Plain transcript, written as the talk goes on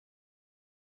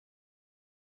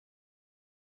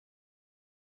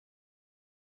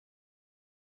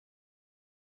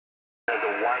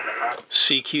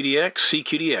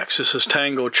CQDX, this is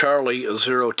Tango Charlie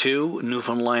 02,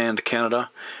 Newfoundland, Canada,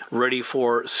 ready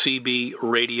for CB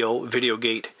radio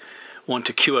VideoGate. 1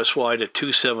 to QSY to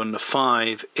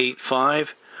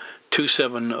 27585,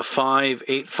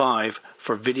 27585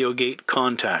 for VideoGate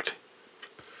contact.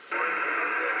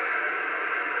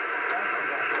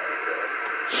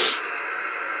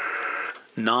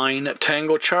 Nine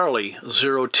Tango Charlie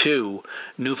 02,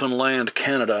 Newfoundland,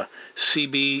 Canada,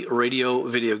 CB radio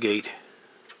VideoGate.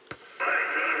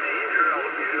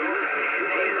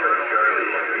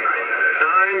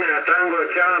 Tango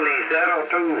Charlie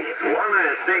 02,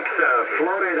 16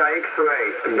 Florida X-ray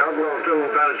 002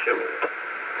 Belgium.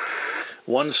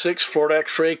 16 Florida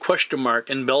X-ray question mark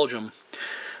in Belgium.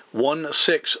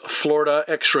 16 Florida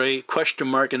X-ray question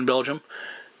mark in Belgium.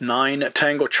 9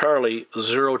 Tango Charlie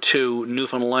 02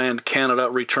 Newfoundland, Canada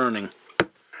returning.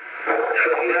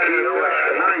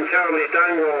 9 Charlie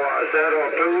Tango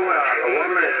 02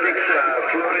 16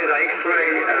 Florida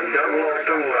X-ray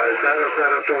 002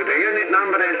 002. The unit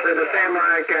number is the same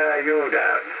like you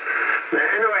there.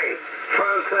 Anyway,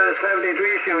 first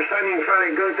 73, you're shining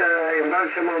very good in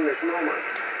Belgium on this moment.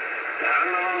 The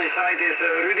handle on the side is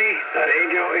Rudi,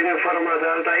 radio uniform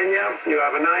Delta India. You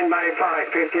have a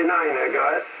 9x5, 59, go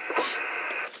ahead.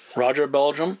 Roger,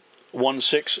 Belgium,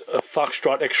 16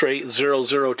 Foxtrot X-ray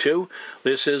 002.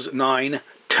 This is 9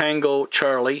 Tango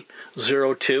Charlie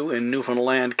 02 in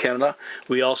Newfoundland, Canada.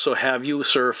 We also have you,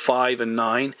 sir, 5 and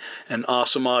 9, and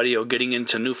awesome audio getting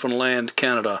into Newfoundland,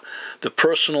 Canada. The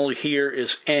personal here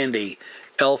is Andy,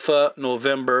 Alpha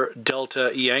November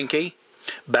Delta Yankee.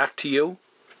 Back to you.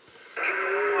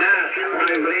 Yes,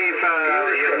 I believe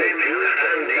your name is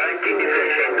Andy.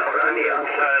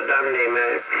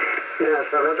 Yes,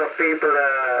 a lot of people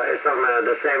is on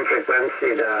the same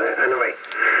frequency there. Anyway,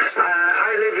 I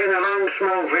live in a long,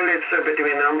 small village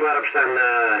between Antwerp and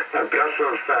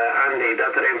Brussels, Andy.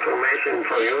 That's the information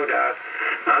for you there.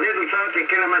 A little 30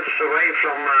 kilometers away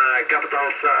from capital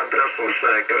Brussels,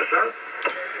 Brussels.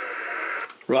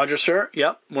 Roger, sir.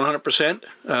 Yep, 100%.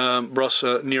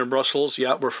 Near Brussels.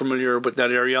 Yeah, we're familiar with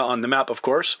that area on the map, of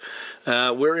course.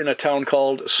 We're in a town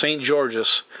called St.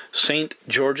 George's. St.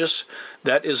 George's.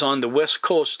 That is on the west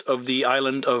coast of the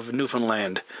island of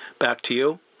Newfoundland. Back to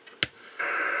you.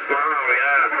 Wow,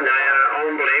 yeah,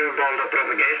 unbelievable. The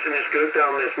propagation is good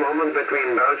on this moment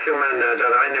between Belgium and the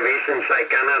Rhine regions like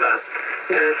Canada.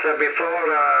 Yes, before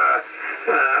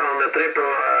on the triple,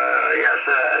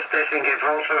 station gives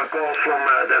also a call from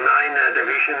the 9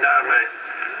 division there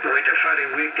with a very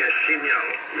weak signal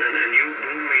and you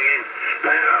booming in.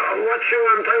 What's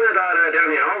your antenna there,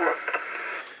 Danny? Over.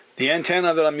 The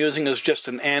antenna that I'm using is just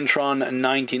an Antron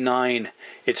 99.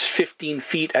 It's 15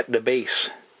 feet at the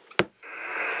base.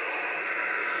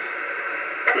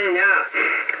 Yeah,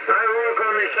 I work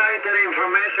on the site and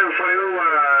information for you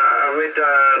with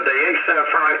the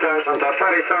X5000, a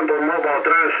very simple mobile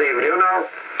transceiver, you know.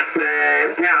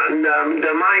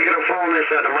 The microphone is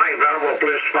the mic Bravo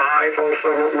plus 5,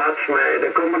 also not much,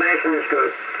 the combination is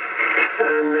good.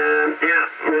 And the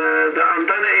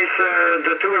antenna is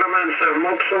the 2 elements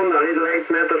Mopson, a little 8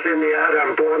 meters in the air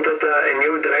and pointed in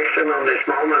new direction on this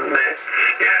moment.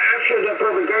 Actually the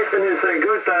propagation is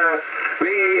good.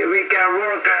 We can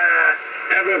work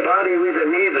everybody with a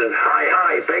needle.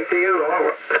 Hi, back to you,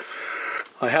 over.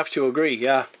 I have to agree,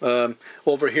 yeah.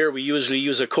 Over here we usually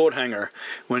use a coat hanger.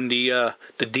 When the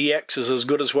DX is as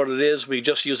good as what it is, we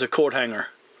just use a coat hanger.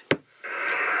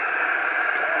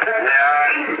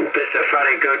 This is a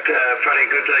very good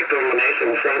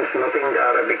combination. Seems nothing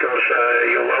there because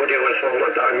your audio is all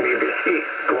the time BBC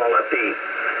quality.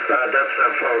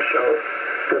 That's also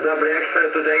the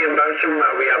WX today in Belgium.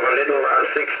 We have a little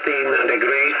 16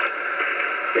 degrees.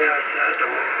 Yes,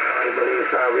 I believe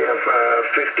we have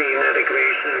 15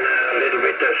 degrees and a little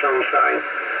bit of sunshine.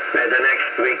 The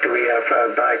next week we have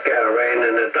back rain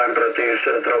and the temperatures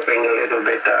dropping a little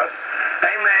bit.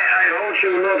 Hey, may I hold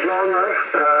you not longer?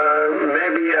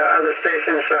 Maybe other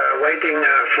stations are waiting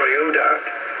for you there.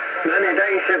 Many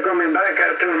thanks for coming back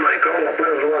to my call.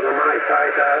 Pleasure was on my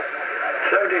side.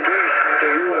 30 degrees to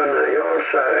you and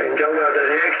yours. Enjoy the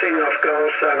reaction, of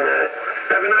course, and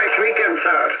have a nice weekend,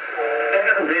 sir.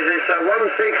 This is 16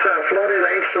 Florida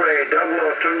X-ray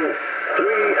 002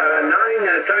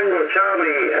 9 Tango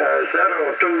Charlie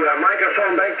 02.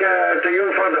 Microphone back to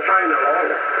you for the final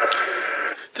order.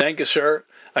 Thank you, sir.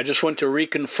 I just want to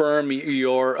reconfirm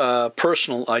your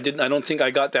personal. I don't think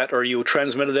I got that, or you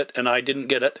transmitted it and I didn't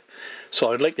get it.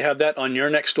 So I'd like to have that on your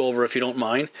next over, if you don't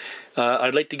mind.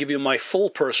 I'd like to give you my full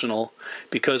personal,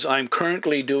 because I'm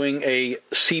currently doing a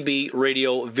CB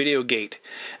radio VideoGate,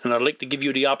 and I'd like to give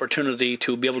you the opportunity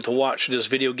to be able to watch this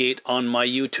VideoGate on my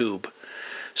YouTube.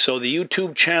 So the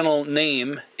YouTube channel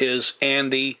name is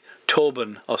Andy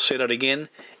Tobin. I'll say that again,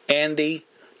 Andy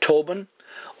Tobin.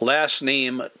 Last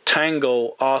name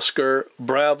Tango Oscar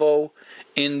Bravo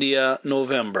India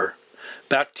November.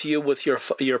 Back to you with your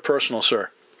personal, sir.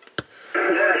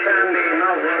 Yes, Andy,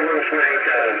 no problems, mate.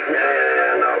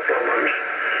 No problems.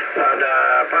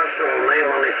 The personal name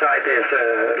on the site is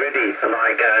Rudi,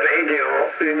 like Radio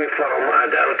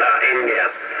Uniform Delta India,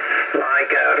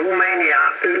 like Romania,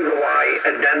 Uruguay,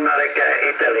 Denmark,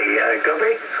 Italy.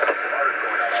 Copy?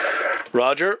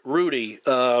 Roger. Rudi,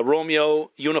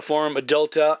 Romeo Uniform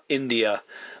Delta India.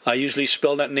 I usually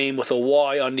spell that name with a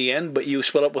Y on the end, but you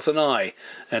spell it with an I,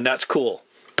 and that's cool.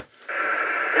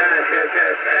 Yes.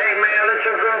 Hey, may I let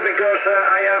you go because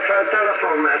I have a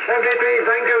telephone. 73,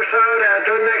 thank you, sir.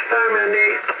 Till next time,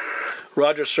 Andy.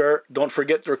 Roger, sir. Don't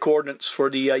forget the coordinates for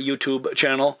the YouTube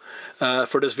channel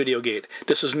for this VideoGate.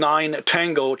 This is 9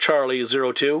 Tango Charlie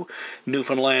 02,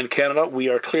 Newfoundland, Canada. We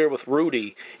are clear with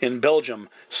Rudi in Belgium.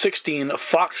 16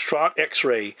 Foxtrot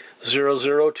X-Ray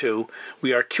 002.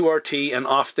 We are QRT and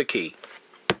off the key.